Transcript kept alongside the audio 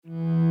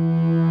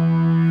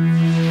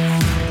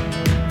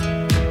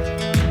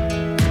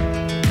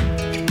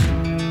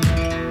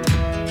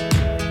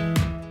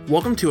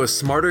Welcome to A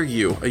Smarter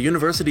You, a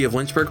University of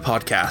Lynchburg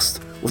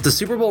podcast. With the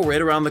Super Bowl right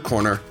around the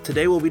corner,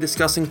 today we'll be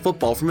discussing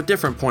football from a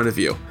different point of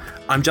view.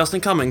 I'm Justin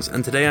Cummings,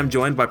 and today I'm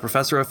joined by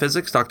Professor of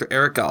Physics, Dr.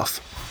 Eric Goff.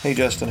 Hey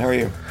Justin, how are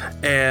you?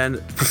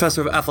 And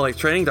Professor of Athletic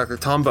Training, Dr.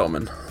 Tom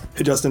Bowman.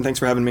 Hey Justin, thanks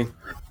for having me.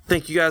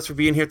 Thank you guys for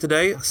being here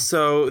today.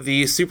 So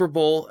the Super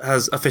Bowl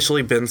has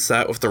officially been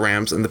set with the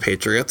Rams and the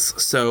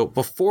Patriots. So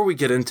before we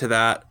get into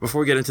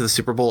the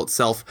Super Bowl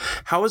itself,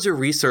 how has your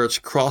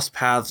research crossed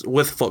paths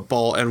with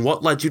football, and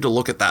what led you to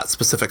look at that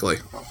specifically?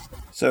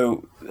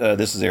 So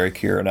this is Eric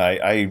here, and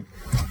I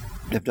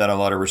have done a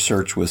lot of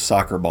research with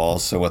soccer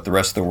balls, so what the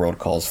rest of the world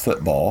calls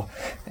football,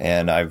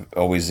 and I've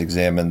always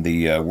examined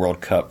the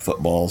World Cup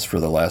footballs for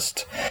the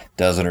last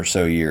dozen or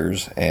so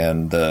years,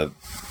 and the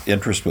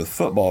interest with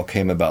football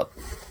came about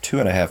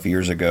 2.5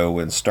 years ago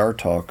when Star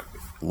Talk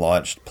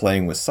launched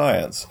Playing with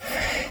Science.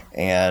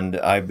 And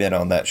I've been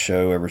on that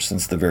show ever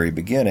since the very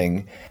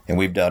beginning, and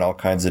we've done all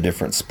kinds of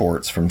different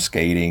sports, from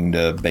skating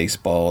to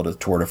baseball to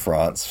Tour de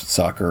France,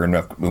 soccer, and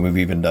we've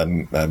even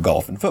done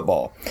golf and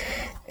football.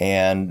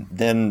 And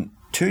then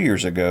 2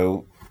 years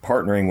ago,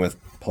 partnering with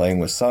Playing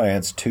with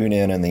Science,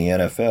 TuneIn and the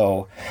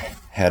NFL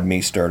had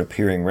me start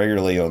appearing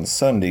regularly on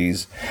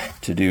Sundays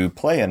to do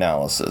play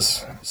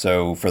analysis.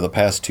 So for the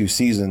past 2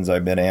 seasons,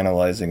 I've been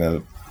analyzing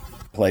a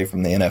play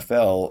from the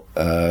NFL,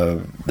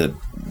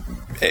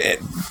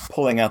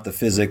 pulling out the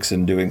physics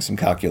and doing some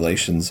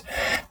calculations,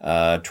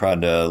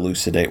 trying to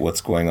elucidate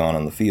what's going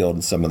on the field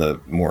and some of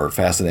the more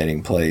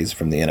fascinating plays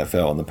from the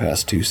NFL in the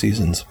past 2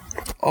 seasons.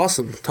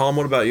 Awesome. Tom,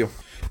 what about you?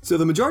 So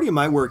the majority of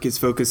my work is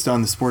focused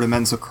on the sport of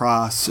men's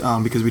lacrosse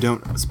because we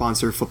don't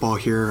sponsor football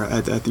here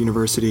at the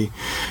university.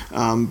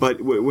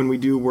 But when we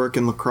do work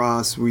in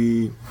lacrosse,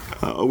 we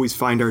always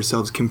find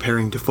ourselves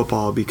comparing to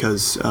football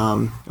because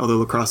although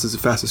lacrosse is the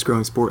fastest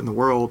growing sport in the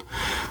world,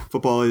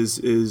 football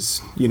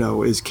is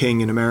king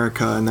in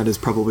America, and that is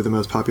probably the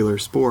most popular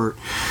sport.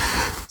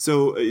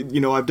 So,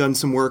 I've done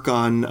some work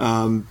on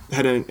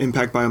head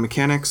impact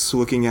biomechanics,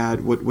 looking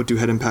at what do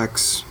head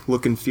impacts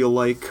look and feel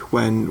like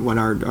when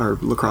our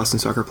lacrosse and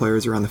soccer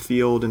players are on the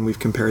field, and we've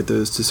compared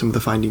those to some of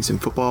the findings in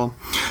football.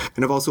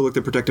 And I've also looked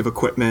at protective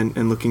equipment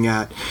and looking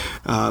at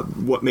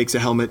what makes a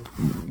helmet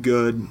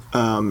good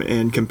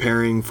and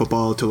comparing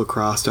football to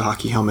lacrosse to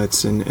hockey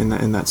helmets and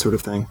that sort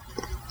of thing.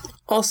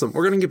 Awesome.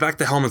 We're going to get back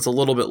to helmets a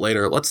little bit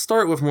later. Let's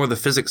start with more the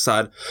physics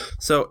side.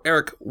 So,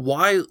 Eric,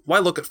 why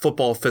look at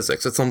football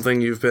physics? It's something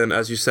you've been,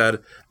 as you said,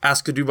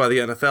 asked to do by the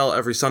NFL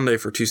every Sunday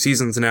for 2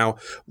 seasons now.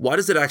 Why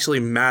does it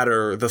actually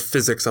matter, the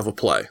physics of a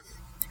play?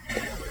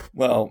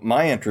 Well,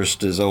 my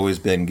interest has always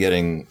been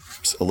getting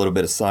a little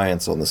bit of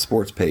science on the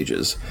sports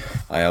pages.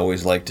 I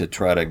always like to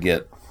try to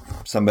get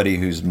somebody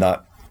who's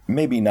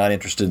maybe not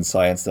interested in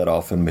science that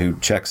often, who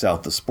checks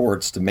out the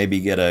sports, to maybe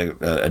get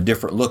a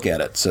different look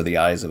at it. So the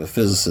eyes of a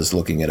physicist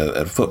looking at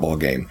a football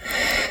game.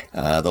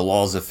 The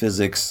laws of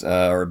physics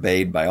are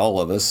obeyed by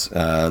all of us.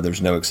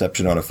 There's no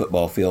exception on a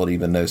football field,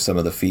 even though some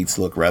of the feats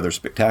look rather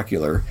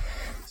spectacular.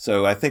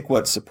 So I think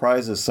what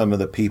surprises some of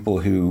the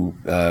people who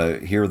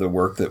hear the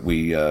work that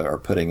we are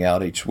putting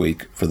out each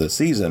week for the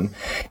season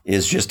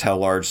is just how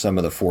large some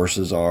of the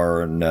forces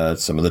are, and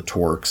some of the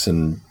torques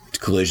and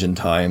collision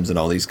times and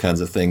all these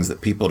kinds of things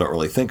that people don't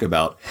really think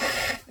about.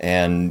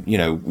 And,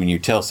 when you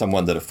tell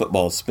someone that a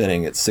football is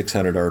spinning at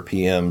 600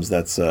 RPMs,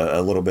 that's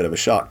a little bit of a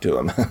shock to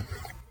them.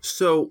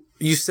 So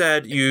you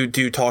said you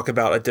do talk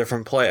about a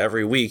different play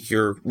every week.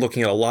 You're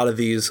looking at a lot of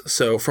these.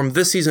 So from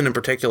this season in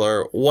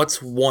particular,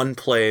 what's one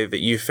play that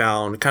you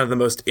found kind of the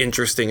most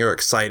interesting or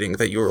exciting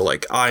that you were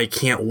like, I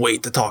can't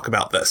wait to talk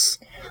about this?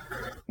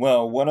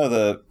 Well, one of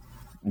the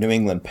New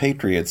England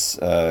Patriots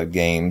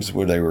games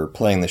where they were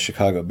playing the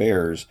Chicago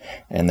Bears,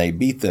 and they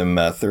beat them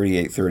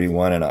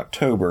 38-31 in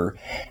October.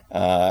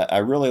 I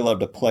really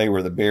loved a play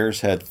where the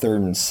Bears had 3rd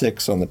and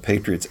 6 on the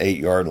Patriots'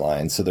 8-yard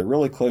line, so they're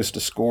really close to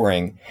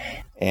scoring.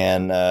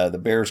 And the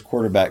Bears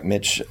quarterback,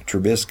 Mitch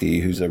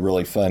Trubisky, who's a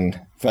really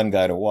fun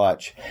guy to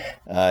watch,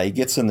 he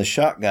gets in the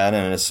shotgun,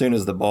 and as soon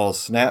as the ball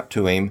snapped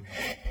to him,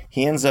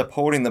 he ends up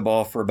holding the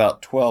ball for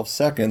about 12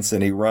 seconds,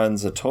 and he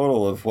runs a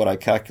total of what I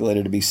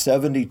calculated to be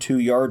 72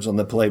 yards on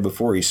the play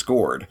before he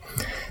scored.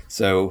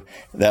 So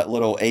that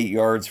little 8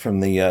 yards from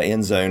the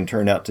end zone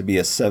turned out to be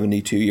a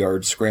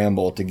 72-yard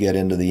scramble to get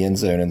into the end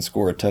zone and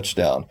score a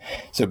touchdown.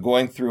 So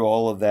going through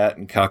all of that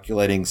and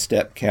calculating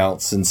step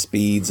counts and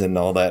speeds and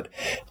all that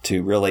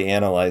to really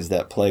analyze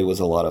that play was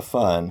a lot of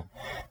fun.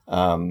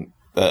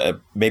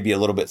 Maybe a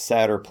little bit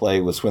sadder play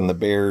was when the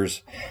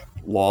Bears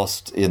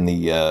lost in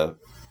the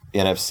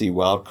NFC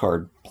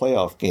wildcard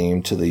playoff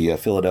game to the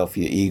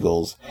Philadelphia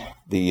Eagles.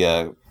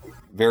 The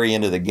very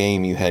end of the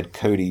game, you had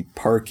Cody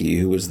Parkey,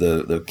 who was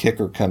the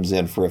kicker, comes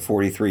in for a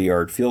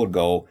 43-yard field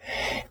goal.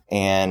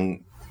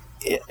 And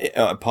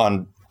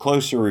upon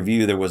closer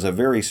review, there was a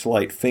very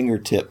slight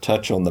fingertip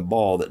touch on the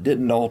ball that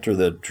didn't alter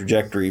the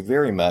trajectory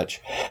very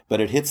much, but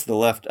it hits the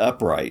left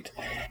upright.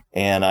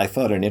 And I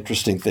thought an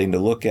interesting thing to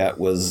look at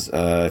was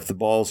if the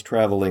ball's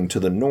traveling to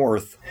the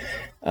north,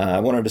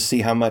 I wanted to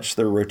see how much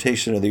the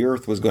rotation of the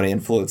Earth was going to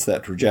influence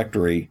that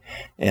trajectory.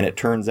 And it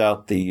turns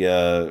out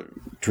the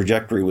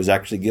trajectory was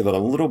actually given a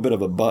little bit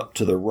of a bump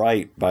to the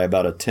right by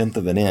about 1/10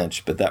 of an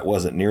inch, but that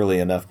wasn't nearly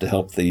enough to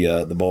help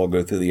the ball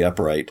go through the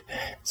upright.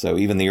 So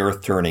even the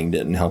Earth turning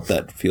didn't help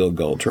that field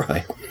goal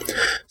try.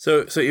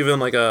 So even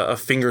like a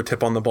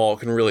fingertip on the ball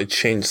can really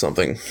change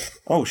something.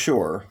 Oh,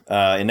 sure.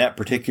 In that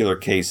particular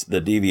case,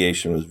 the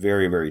deviation was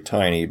very, very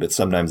tiny, but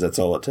sometimes that's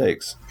all it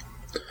takes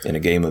in a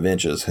game of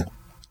inches.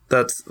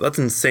 That's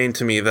insane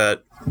to me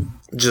that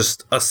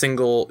just a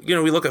single,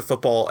 we look at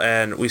football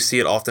and we see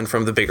it often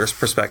from the bigger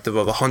perspective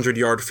of a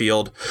 100-yard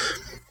field.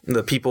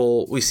 The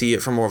people, we see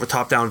it from more of a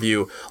top-down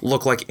view,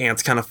 look like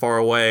ants kind of far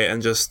away,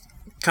 and just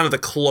kind of the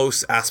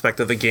close aspect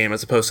of the game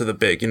as opposed to the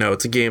big.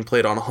 It's a game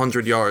played on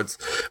 100 yards,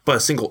 but a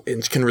single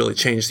inch can really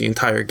change the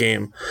entire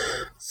game.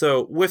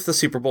 So with the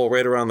Super Bowl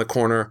right around the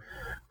corner,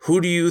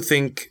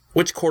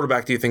 which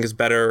quarterback do you think is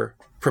better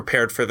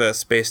prepared for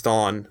this based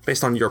on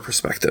your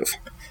perspective?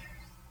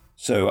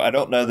 So I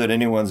don't know that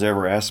anyone's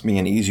ever asked me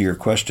an easier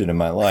question in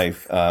my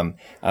life. I'm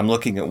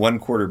looking at one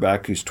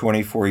quarterback who's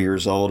 24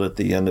 years old at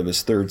the end of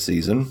his third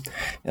season,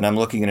 and I'm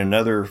looking at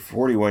another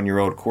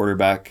 41-year-old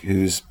quarterback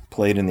who's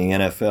played in the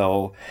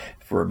NFL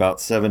for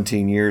about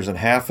 17 years, and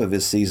half of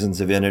his seasons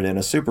have ended in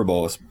a Super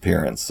Bowl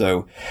appearance.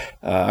 So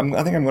I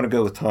think I'm going to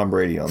go with Tom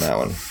Brady on that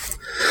one.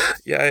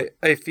 Yeah,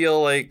 I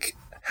feel like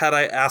had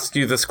I asked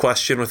you this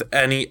question with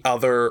any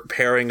other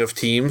pairing of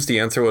teams, the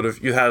answer would have,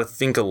 you had to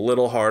think a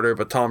little harder,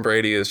 but Tom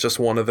Brady is just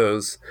one of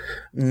those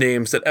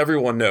names that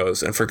everyone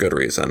knows, and for good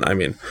reason. I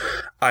mean,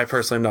 I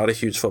personally am not a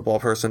huge football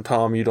person.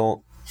 Tom, you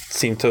don't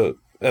seem to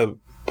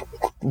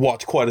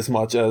watch quite as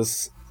much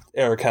as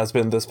Eric has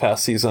been this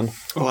past season.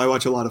 Oh, I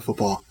watch a lot of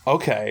football.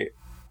 Okay.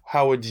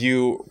 How would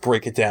you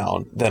break it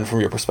down then from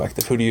your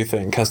perspective? Who do you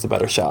think has the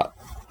better shot?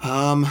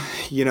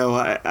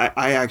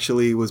 I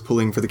actually was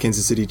pulling for the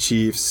Kansas City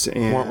Chiefs.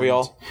 And, weren't we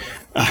all?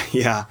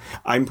 Yeah,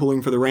 I'm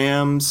pulling for the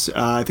Rams.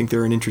 I think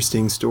they're an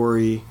interesting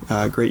story.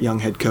 Great young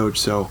head coach,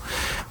 so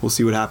we'll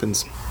see what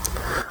happens.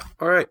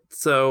 All right,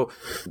 so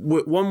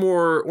one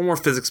more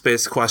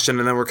physics-based question,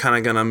 and then we're kind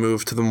of going to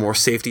move to the more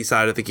safety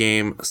side of the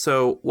game.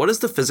 So what is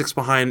the physics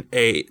behind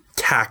a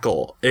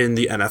tackle in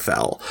the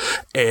NFL?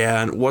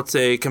 And what's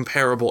a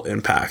comparable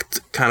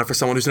impact kind of for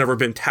someone who's never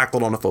been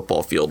tackled on a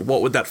football field?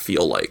 What would that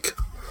feel like?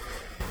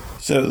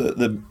 So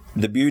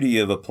the beauty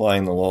of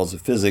applying the laws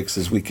of physics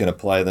is we can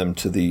apply them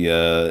to the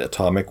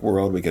atomic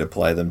world, we can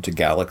apply them to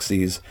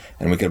galaxies,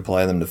 and we can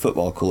apply them to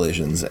football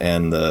collisions,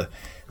 and the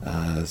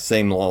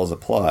same laws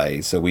apply.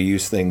 So we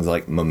use things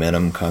like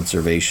momentum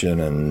conservation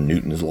and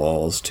Newton's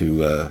laws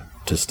to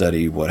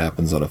study what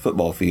happens on a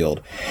football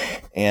field.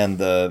 And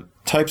the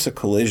types of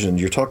collisions,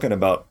 you're talking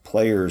about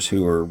players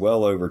who are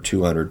well over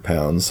 200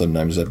 pounds,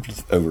 sometimes up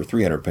to over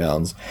 300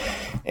 pounds,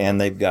 and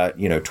they've got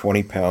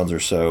 20 pounds or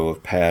so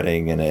of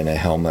padding and a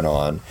helmet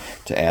on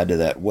to add to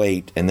that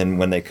weight. And then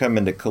when they come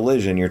into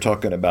collision, you're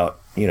talking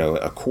about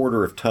a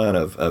quarter of ton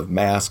of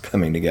mass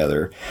coming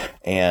together,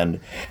 and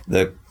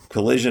the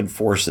collision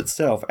force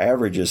itself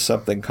averages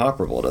something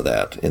comparable to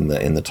that in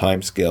the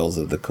time scales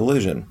of the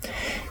collision.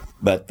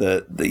 But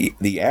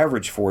the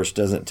average force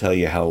doesn't tell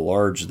you how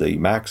large the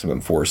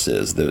maximum force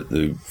is.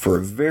 For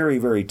a very,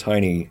 very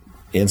tiny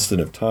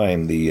instant of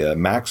time, the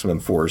maximum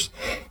force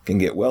can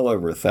get well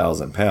over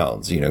 1,000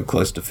 pounds,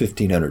 close to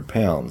 1,500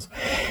 pounds.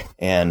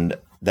 And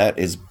that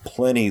is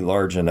plenty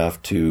large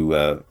enough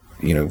to,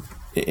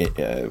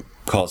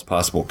 cause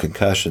possible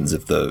concussions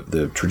if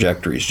the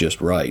trajectory is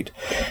just right.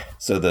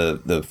 So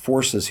the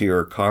forces here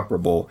are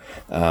comparable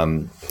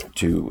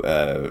to,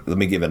 let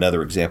me give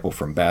another example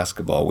from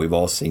basketball. We've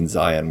all seen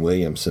Zion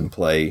Williamson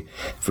play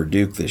for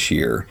Duke this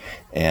year,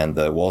 and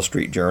the Wall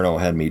Street Journal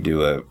had me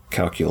do a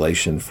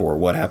calculation for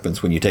what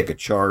happens when you take a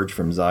charge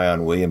from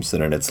Zion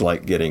Williamson, and it's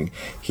like getting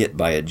hit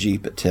by a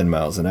Jeep at 10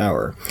 miles an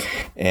hour.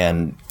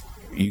 And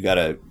you got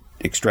to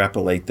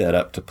extrapolate that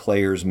up to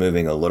players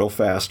moving a little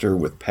faster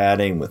with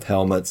padding, with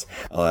helmets,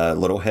 a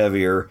little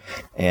heavier,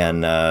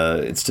 and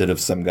instead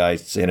of some guy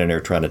standing there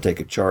trying to take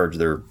a charge,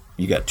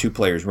 you got two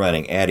players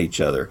running at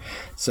each other.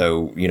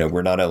 So,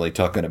 we're not only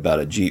talking about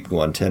a Jeep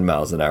going 10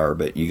 miles an hour,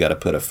 but you got to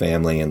put a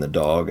family and the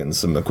dog and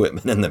some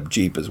equipment in the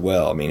Jeep as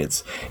well. I mean,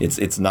 it's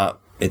not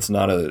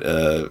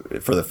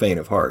for the faint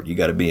of heart. You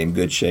got to be in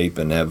good shape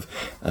and have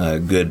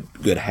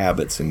good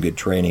habits and good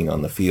training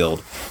on the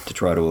field to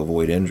try to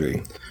avoid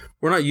injury.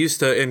 We're not used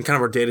to, in kind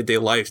of our day-to-day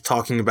life,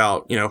 talking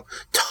about,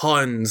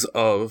 tons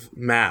of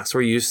mass.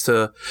 We're used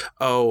to,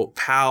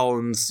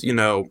 pounds,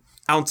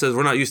 ounces.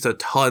 We're not used to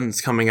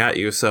tons coming at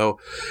you. So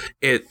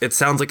it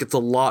sounds like it's a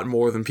lot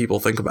more than people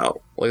think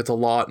about. Like, it's a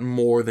lot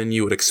more than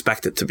you would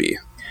expect it to be.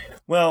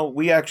 Well,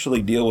 we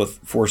actually deal with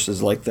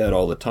forces like that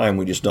all the time.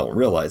 We just don't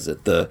realize it.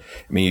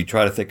 You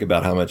try to think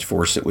about how much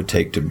force it would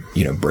take to,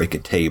 break a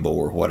table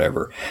or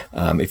whatever.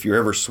 If you're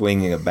ever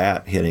swinging a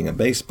bat, hitting a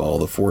baseball,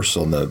 the force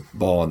on the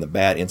ball and the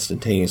bat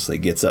instantaneously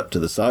gets up to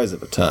the size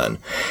of a ton.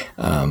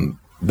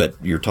 But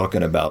you're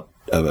talking about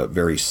of a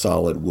very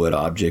solid wood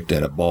object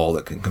and a ball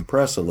that can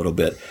compress a little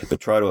bit, but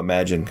try to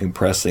imagine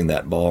compressing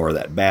that ball or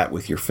that bat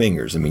with your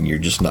fingers. I mean, you're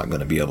just not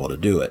going to be able to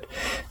do it.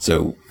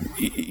 So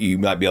you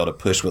might be able to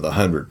push with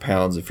 100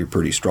 pounds if you're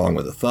pretty strong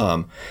with a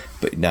thumb,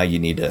 but now you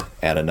need to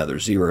add another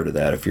 0 to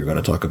that if you're going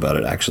to talk about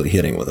it actually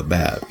hitting with a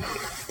bat.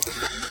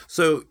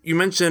 So you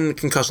mentioned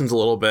concussions a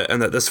little bit,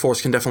 and that this force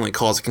can definitely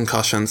cause a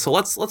concussion. So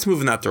let's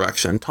move in that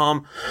direction.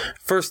 Tom,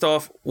 first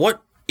off,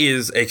 what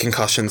is a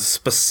concussion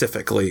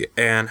specifically,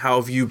 and how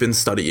have you been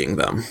studying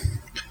them?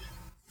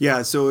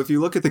 Yeah, so if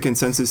you look at the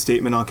consensus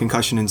statement on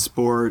concussion in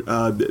sport,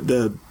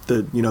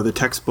 the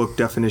textbook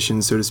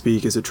definition, so to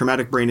speak, is a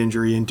traumatic brain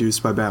injury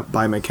induced by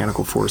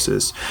biomechanical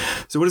forces.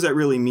 So what does that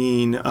really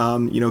mean?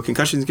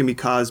 Concussions can be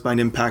caused by an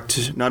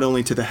impact not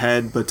only to the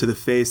head, but to the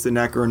face, the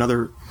neck, or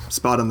another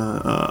spot on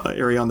the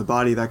area on the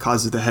body that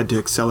causes the head to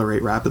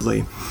accelerate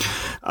rapidly.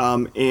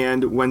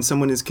 And when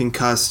someone is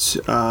concussed,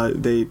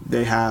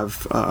 they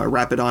have a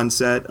rapid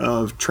onset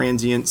of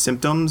transient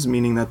symptoms,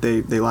 meaning that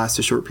they last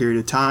a short period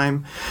of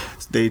time.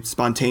 They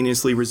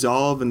spontaneously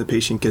resolve, and the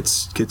patient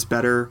gets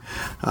better,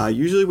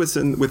 usually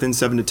within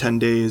 7 to 10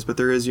 days. But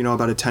there is,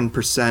 about a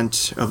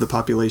 10% of the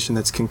population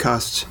that's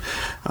concussed.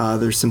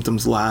 Their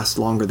symptoms last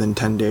longer than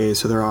 10 days,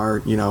 so there are,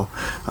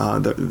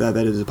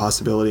 that is a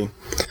possibility.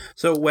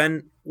 So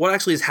what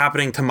actually is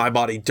happening to my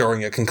body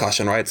during a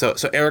concussion, right? So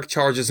Eric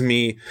charges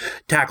me,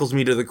 tackles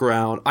me to the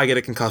ground, I get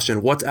a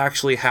concussion. What's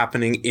actually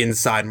happening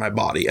inside my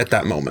body at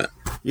that moment?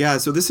 Yeah,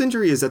 so this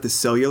injury is at the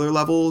cellular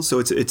level, so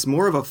it's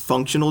more of a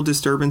functional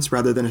disturbance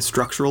rather than a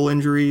structural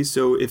injury.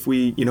 So if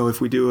we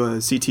do a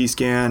CT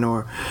scan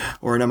or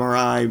an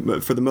MRI,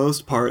 but for the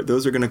most part,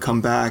 those are going to come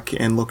back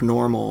and look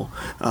normal.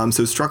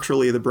 So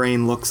structurally, the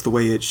brain looks the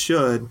way it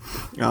should.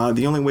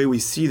 The only way we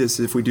see this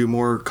is if we do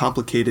more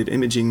complicated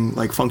imaging,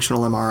 like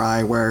functional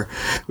MRI, where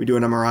we do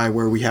an MRI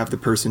where we have the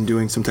person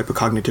doing some type of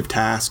cognitive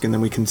task, and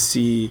then we can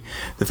see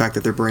the fact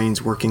that their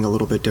brain's working a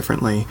little bit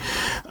differently.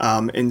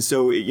 And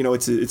so,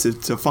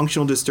 it's a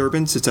functional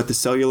disturbance. It's at the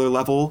cellular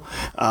level.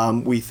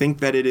 We think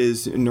that it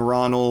is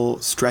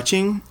neuronal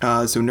stretching.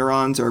 So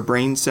neurons are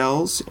brain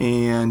cells,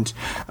 and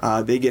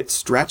they get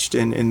stretched,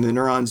 and the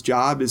neuron's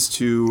job is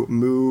to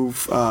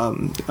move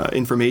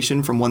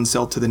information from one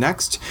cell to the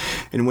next.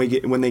 And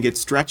when they get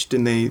stretched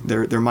and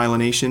their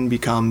myelination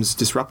becomes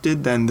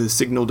disrupted, then the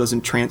signal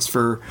doesn't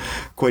transfer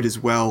quite as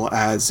well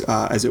as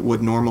it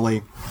would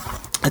normally.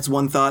 That's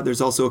one thought.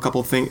 There's also a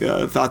couple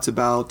thoughts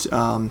about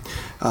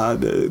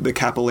the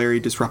capillary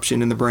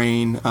disruption in the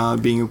brain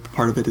being a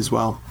part of it as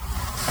well.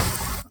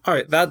 All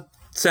right, that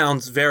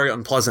sounds very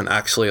unpleasant,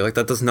 actually. Like,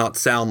 that does not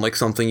sound like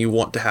something you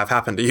want to have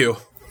happen to you.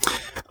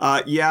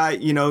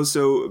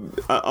 So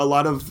a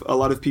lot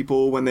of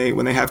people, when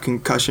they have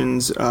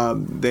concussions,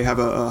 they have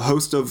a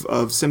host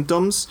of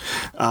symptoms.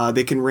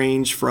 They can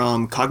range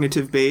from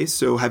cognitive based,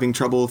 so having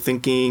trouble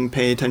thinking,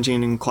 paying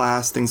attention in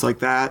class, things like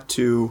that,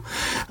 to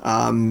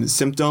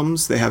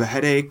symptoms. They have a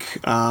headache.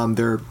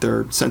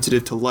 They're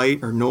sensitive to light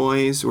or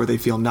noise, or they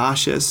feel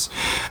nauseous.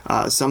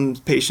 Some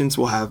patients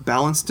will have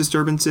balance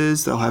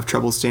disturbances. They'll have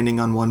trouble standing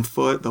on one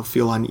foot. They'll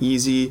feel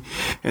uneasy.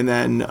 And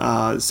then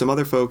some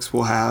other folks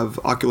will have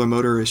ocular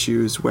motor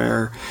issues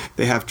where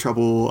they have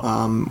trouble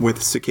with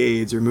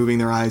saccades or moving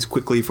their eyes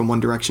quickly from one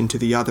direction to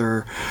the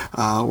other,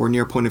 or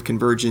near point of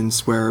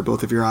convergence where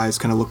both of your eyes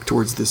kind of look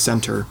towards the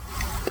center.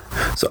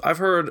 So I've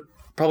heard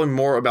probably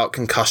more about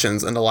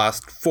concussions in the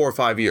last 4 or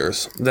 5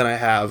 years than I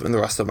have in the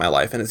rest of my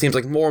life. And it seems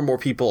like more and more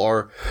people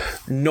are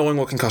knowing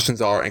what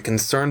concussions are and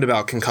concerned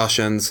about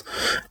concussions.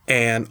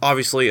 And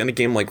obviously in a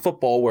game like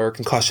football where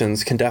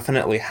concussions can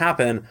definitely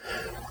happen,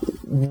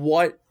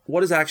 what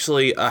is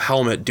actually a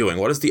helmet doing?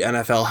 What is the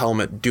NFL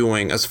helmet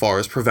doing as far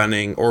as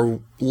preventing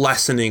or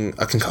lessening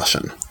a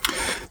concussion?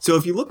 So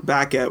if you look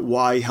back at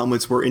why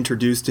helmets were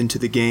introduced into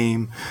the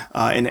game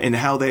and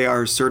how they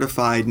are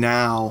certified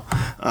now,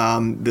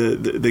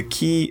 the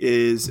key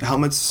is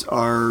helmets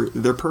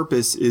their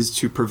purpose is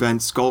to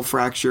prevent skull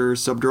fracture,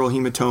 subdural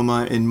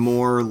hematoma, and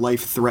more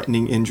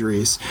life-threatening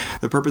injuries.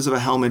 The purpose of a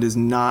helmet is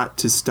not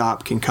to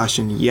stop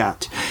concussion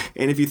yet.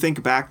 And if you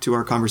think back to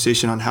our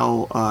conversation on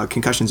how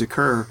concussions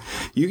occur,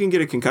 you can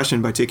get a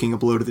concussion by taking a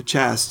blow to the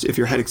chest if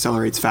your head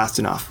accelerates fast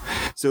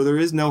enough. So there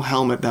is no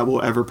helmet that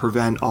will ever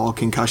prevent all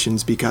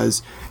concussions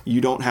because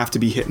you don't have to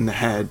be hit in the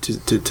head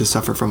to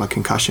suffer from a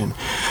concussion.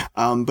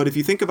 But if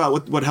you think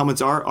about what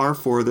helmets are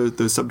for, the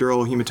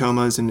subdural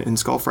hematomas and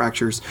skull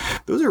fractures,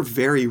 those are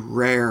very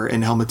rare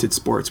in helmeted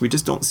sports. We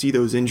just don't see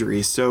those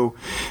injuries. So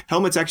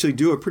helmets actually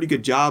do a pretty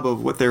good job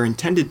of what they're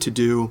intended to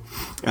do.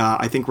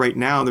 I think right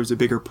now there's a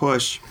bigger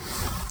push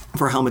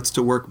for helmets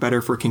to work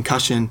better for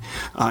concussion,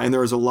 and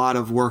there is a lot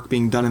of work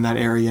being done in that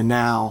area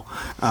now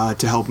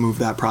to help move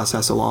that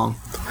process along.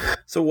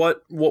 So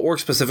what work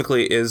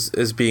specifically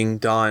is being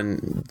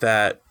done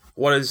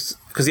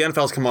because the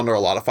NFL's come under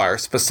a lot of fire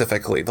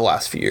specifically the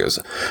last few years.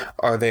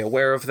 Are they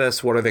aware of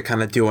this? What are they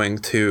kind of doing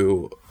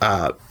to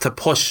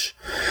push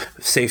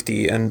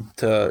safety and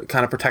to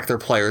kind of protect their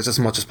players as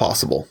much as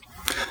possible?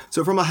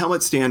 So from a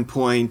helmet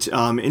standpoint,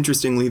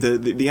 interestingly, the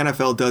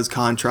NFL does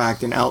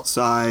contract an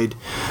outside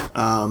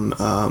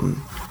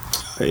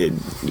a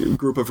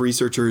group of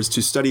researchers to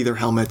study their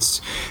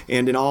helmets,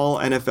 and in all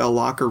NFL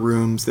locker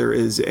rooms there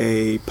is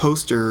a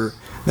poster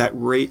that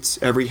rates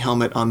every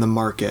helmet on the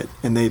market,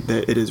 and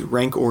it is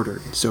rank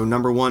ordered. So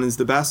number 1 is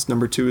the best,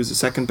 number 2 is the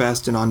second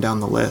best, and on down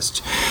the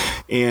list.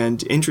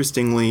 And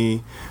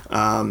interestingly,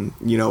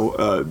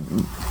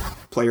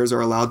 players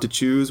are allowed to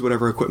choose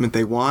whatever equipment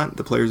they want.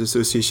 The Players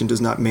Association does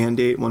not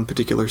mandate one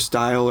particular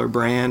style or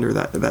brand or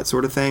that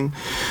sort of thing.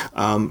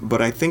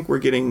 But I think we're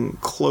getting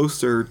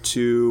closer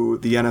to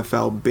the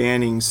NFL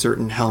banning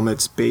certain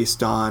helmets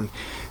based on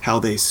how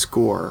they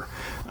score.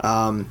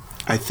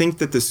 I think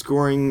that the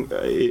scoring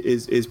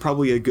is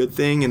probably a good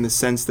thing in the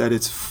sense that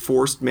it's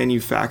forced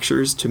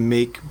manufacturers to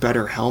make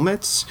better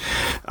helmets.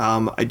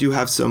 I do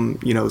have some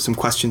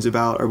questions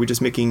about, are we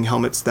just making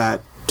helmets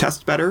that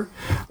test better,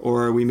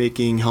 or are we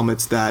making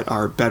helmets that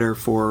are better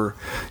for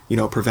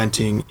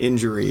preventing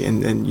injury?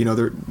 And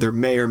there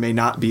may or may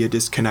not be a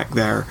disconnect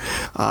there.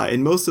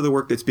 In most of the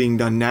work that's being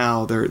done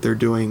now, they're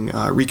doing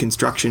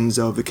reconstructions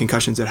of the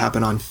concussions that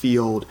happen on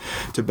field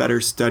to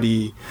better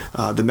study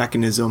the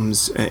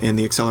mechanisms and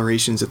the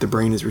accelerations that the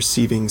brain is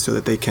receiving, so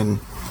that they can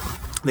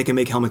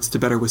make helmets to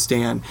better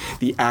withstand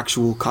the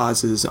actual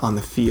causes on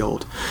the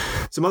field.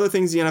 Some other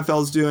things the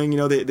NFL is doing,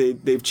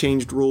 they've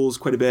changed rules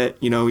quite a bit,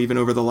 even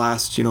over the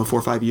last, 4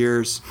 or 5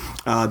 years.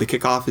 The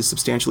kickoff is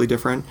substantially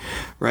different,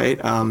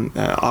 right?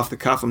 Off the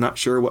cuff, I'm not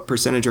sure what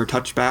percentage are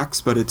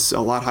touchbacks, but it's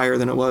a lot higher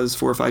than it was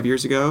 4 or 5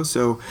 years ago.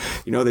 So,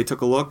 they took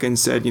a look and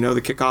said, the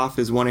kickoff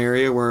is one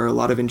area where a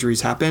lot of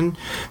injuries happen.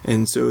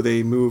 And so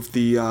they moved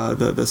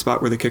the spot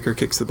where the kicker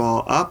kicks the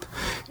ball up.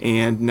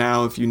 And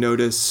now if you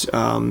notice,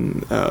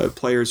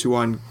 players who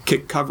on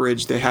kick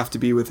coverage, they have to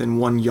be within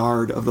 1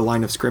 yard of the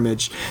line of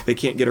scrimmage. They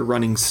can't get a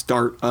running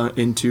start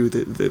into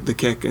the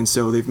kick, and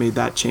so they've made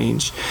that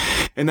change.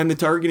 And then the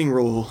targeting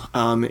rule,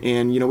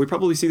 and we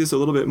probably see this a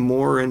little bit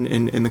more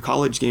in the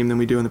college game than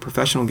we do in the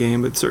professional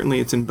game, but certainly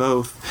it's in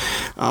both.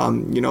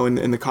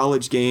 In the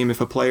college game,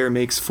 if a player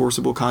makes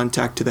forcible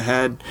contact to the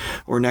head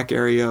or neck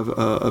area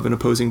of an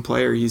opposing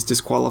player, he's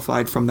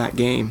disqualified from that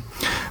game.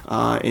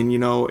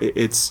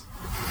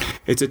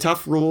 It's a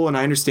tough rule, and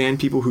I understand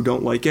people who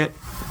don't like it,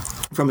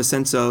 from a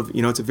sense of,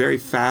 it's a very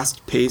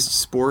fast-paced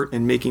sport,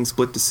 and making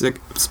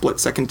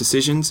split-second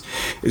decisions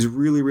is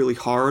really, really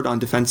hard on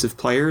defensive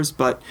players.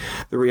 But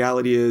the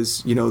reality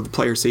is, the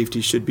player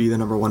safety should be the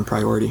number one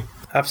priority.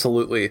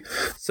 Absolutely.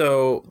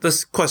 So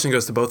this question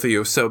goes to both of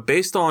you. So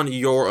based on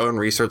your own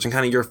research and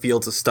kind of your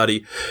fields of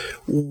study,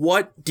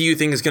 what do you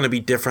think is going to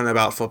be different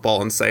about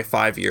football in, say,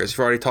 5 years?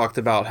 You've already talked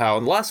about how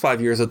in the last 5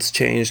 years it's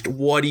changed.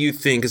 What do you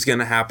think is going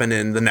to happen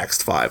in the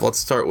next 5? Let's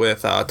start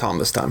with Tom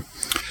this time.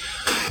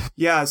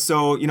 Yeah,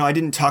 so I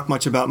didn't talk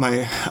much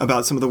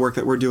about some of the work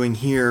that we're doing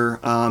here.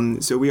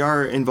 So we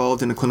are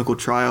involved in a clinical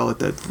trial at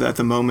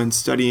the moment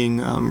studying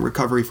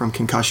recovery from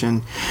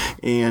concussion,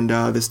 and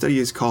the study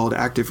is called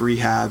Active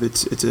Rehab.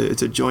 It's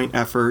a joint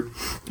effort.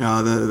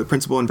 The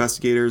principal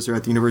investigators are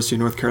at the University of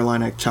North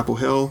Carolina at Chapel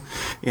Hill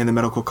and the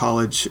Medical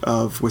College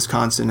of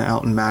Wisconsin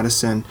out in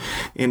Madison.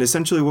 And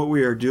essentially what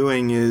we are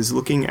doing is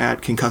looking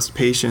at concussed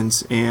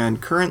patients,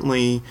 and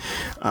currently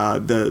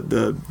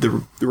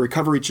the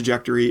recovery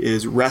trajectory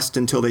is rest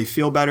until they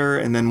feel better,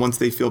 and then once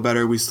they feel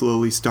better, we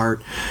slowly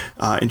start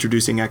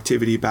introducing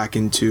activity back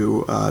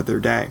into their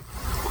day.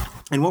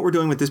 And what we're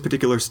doing with this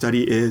particular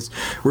study is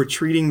we're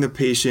treating the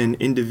patient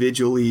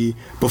individually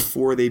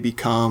before they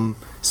become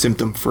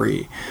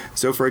symptom-free.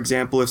 So, for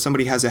example, if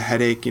somebody has a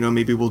headache,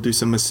 maybe we'll do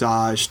some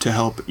massage to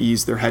help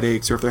ease their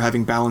headaches, or if they're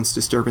having balance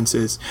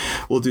disturbances,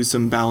 we'll do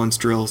some balance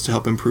drills to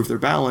help improve their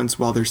balance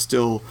while they're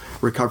still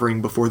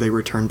recovering before they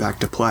return back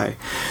to play.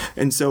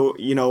 And so,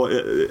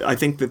 I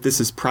think that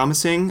this is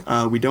promising.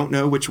 We don't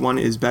know which one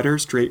is better,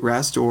 straight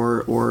rest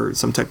or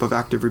some type of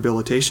active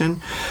rehabilitation.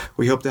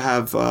 We hope to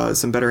have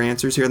some better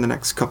answers here in the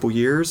next couple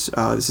years.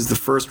 This is the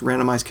first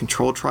randomized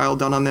control trial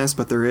done on this,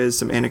 but there is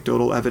some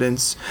anecdotal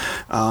evidence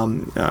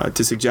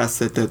to suggest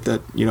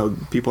that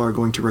people are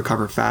going to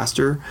recover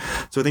faster.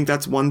 So I think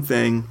that's one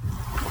thing.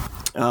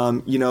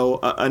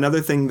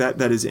 Another thing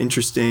that is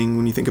interesting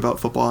when you think about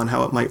football and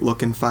how it might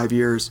look in 5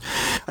 years,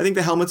 I think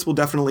the helmets will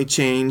definitely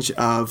change.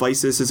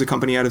 Visus is a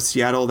company out of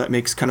Seattle that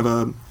makes kind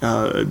of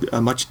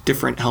a much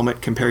different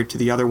helmet compared to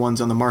the other ones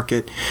on the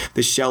market.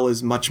 The shell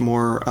is much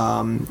more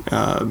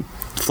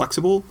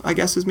flexible, I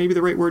guess is maybe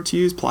the right word to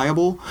use,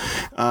 pliable,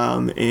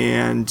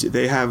 and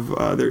they have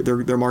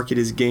their market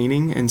is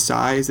gaining in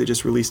size. They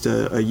just released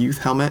a youth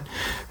helmet,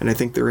 and I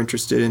think they're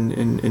interested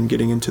in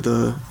getting into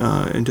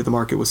the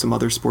market with some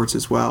other sports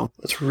as well.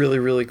 That's really,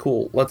 really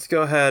cool. Let's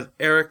go ahead,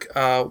 Eric.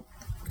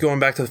 Going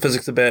back to the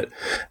physics a bit,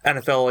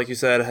 NFL, like you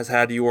said, has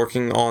had you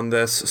working on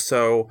this,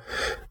 so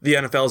the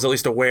NFL is at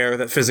least aware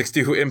that physics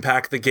do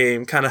impact the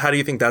game. Kind of, how do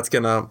you think that's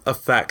going to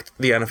affect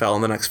the NFL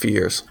in the next few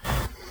years?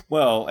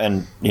 Well,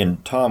 and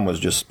Tom was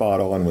just spot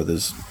on with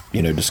his,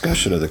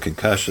 discussion of the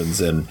concussions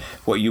and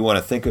what you want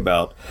to think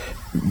about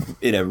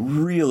in a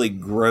really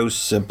gross,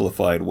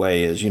 simplified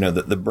way is,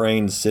 the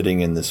brain's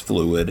sitting in this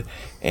fluid,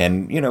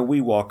 and,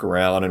 we walk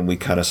around and we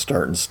kind of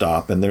start and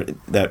stop, and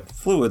that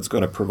fluid's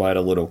going to provide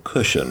a little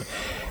cushion.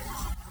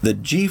 The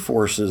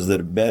G-forces that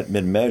have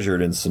been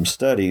measured in some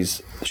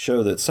studies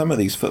show that some of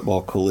these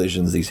football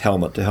collisions, these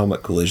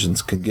helmet-to-helmet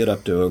collisions, can get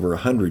up to over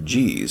 100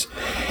 Gs.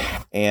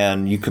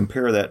 And you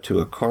compare that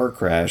to a car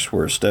crash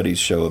where studies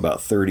show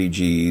about 30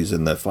 Gs,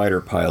 and the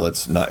fighter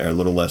pilots are a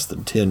little less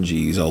than 10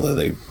 Gs, although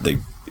they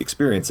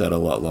experience that a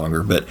lot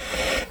longer. But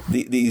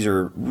these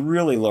are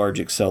really large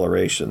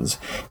accelerations.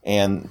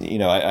 And,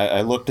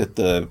 I looked at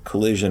the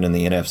collision in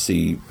the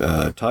NFC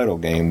title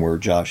game where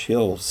Josh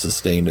Hill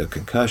sustained a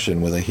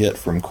concussion with a hit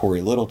from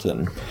Corey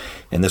Littleton.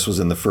 And this was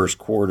in the first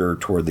quarter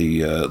toward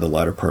the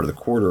latter part of the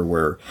quarter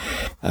where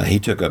he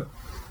took a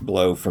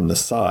blow from the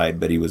side,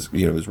 but he was,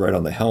 it was right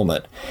on the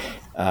helmet.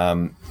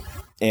 And,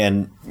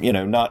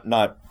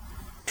 not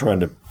trying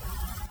to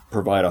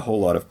provide a whole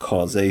lot of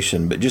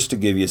causation, but just to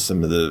give you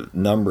some of the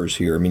numbers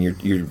here, I mean,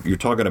 you're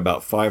talking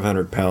about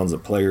 500 pounds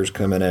of players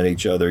coming at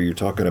each other. You're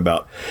talking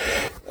about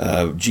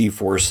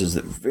G-forces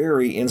that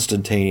very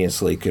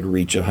instantaneously could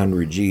reach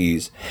 100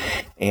 Gs.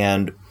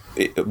 And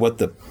what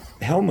the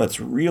helmets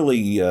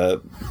really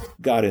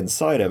got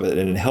inside of it,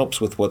 and it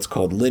helps with what's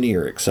called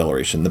linear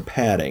acceleration, the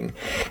padding.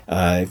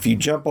 If you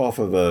jump off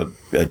of a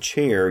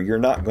chair, you're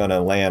not going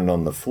to land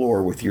on the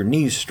floor with your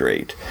knees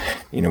straight,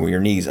 with your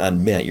knees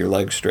unbent, your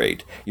legs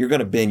straight. You're going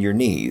to bend your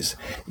knees.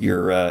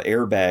 Your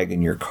airbag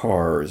in your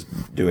car is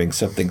doing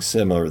something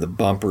similar, the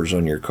bumpers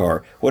on your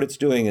car. What it's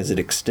doing is it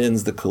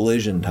extends the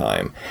collision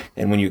time.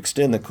 And when you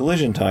extend the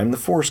collision time, the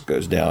force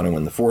goes down. And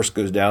when the force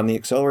goes down, the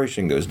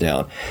acceleration goes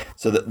down.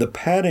 So the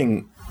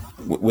padding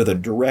with a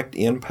direct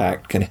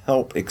impact can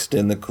help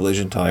extend the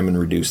collision time and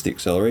reduce the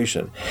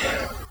acceleration.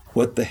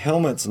 What the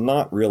helmet's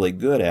not really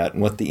good at,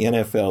 and what the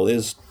NFL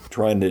is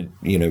trying to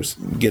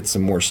get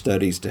some more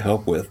studies to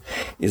help with,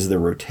 is the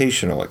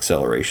rotational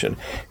acceleration,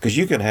 because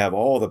you can have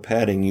all the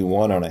padding you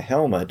want on a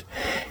helmet,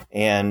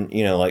 and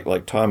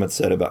like Tom had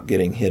said about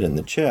getting hit in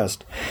the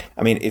chest.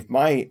 I mean, if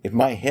my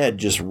head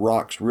just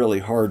rocks really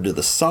hard to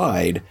the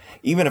side,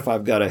 even if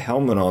I've got a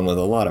helmet on with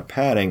a lot of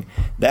padding,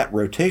 that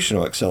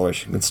rotational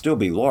acceleration can still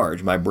be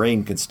large. My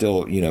brain can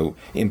still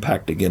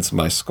impact against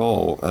my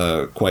skull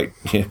quite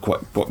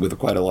with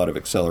quite a lot of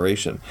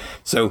acceleration.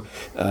 So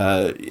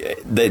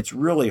it's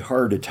really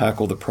hard to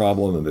tackle the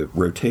problem of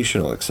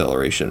rotational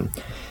acceleration.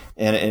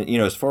 And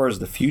as far as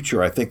the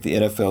future, I think the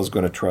NFL is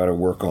going to try to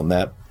work on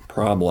that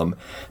problem.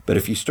 But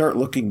if you start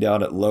looking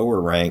down at lower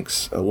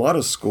ranks, a lot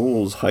of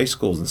schools, high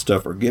schools and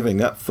stuff, are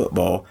giving up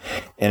football.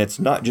 And it's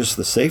not just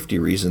the safety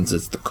reasons,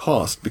 it's the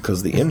cost,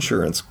 because the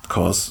insurance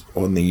costs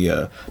on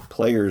the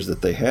players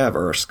that they have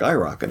are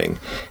skyrocketing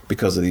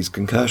because of these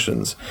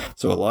concussions.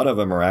 So a lot of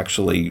them are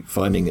actually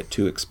finding it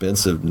too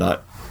expensive,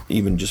 not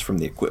even just from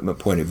the equipment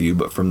point of view,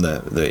 but from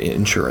the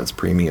insurance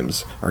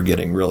premiums are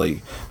getting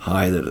really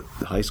high, that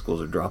high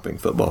schools are dropping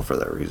football for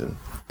that reason.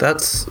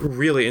 That's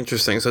really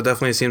interesting. So it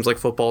definitely seems like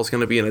football is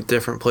going to be in a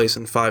different place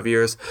in 5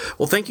 years.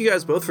 Well, thank you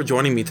guys both for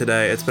joining me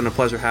today. It's been a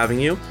pleasure having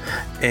you,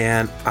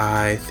 and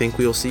I think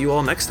we will see you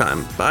all next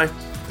time. Bye.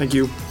 Thank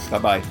you.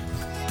 Bye-bye.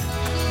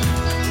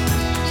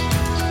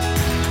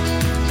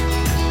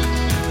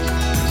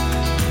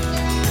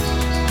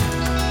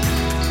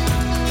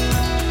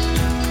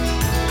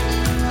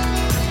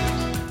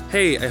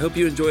 Hey, I hope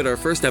you enjoyed our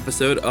first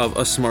episode of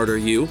A Smarter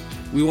You.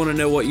 We want to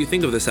know what you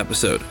think of this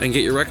episode and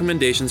get your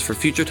recommendations for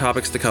future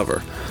topics to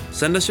cover.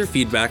 Send us your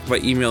feedback by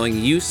emailing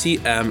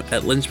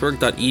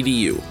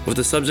ucm@lynchburg.edu with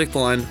the subject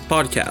line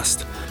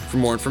podcast. For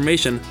more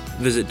information,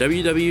 visit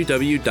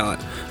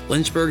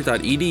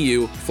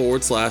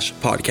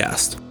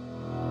www.lynchburg.edu/podcast.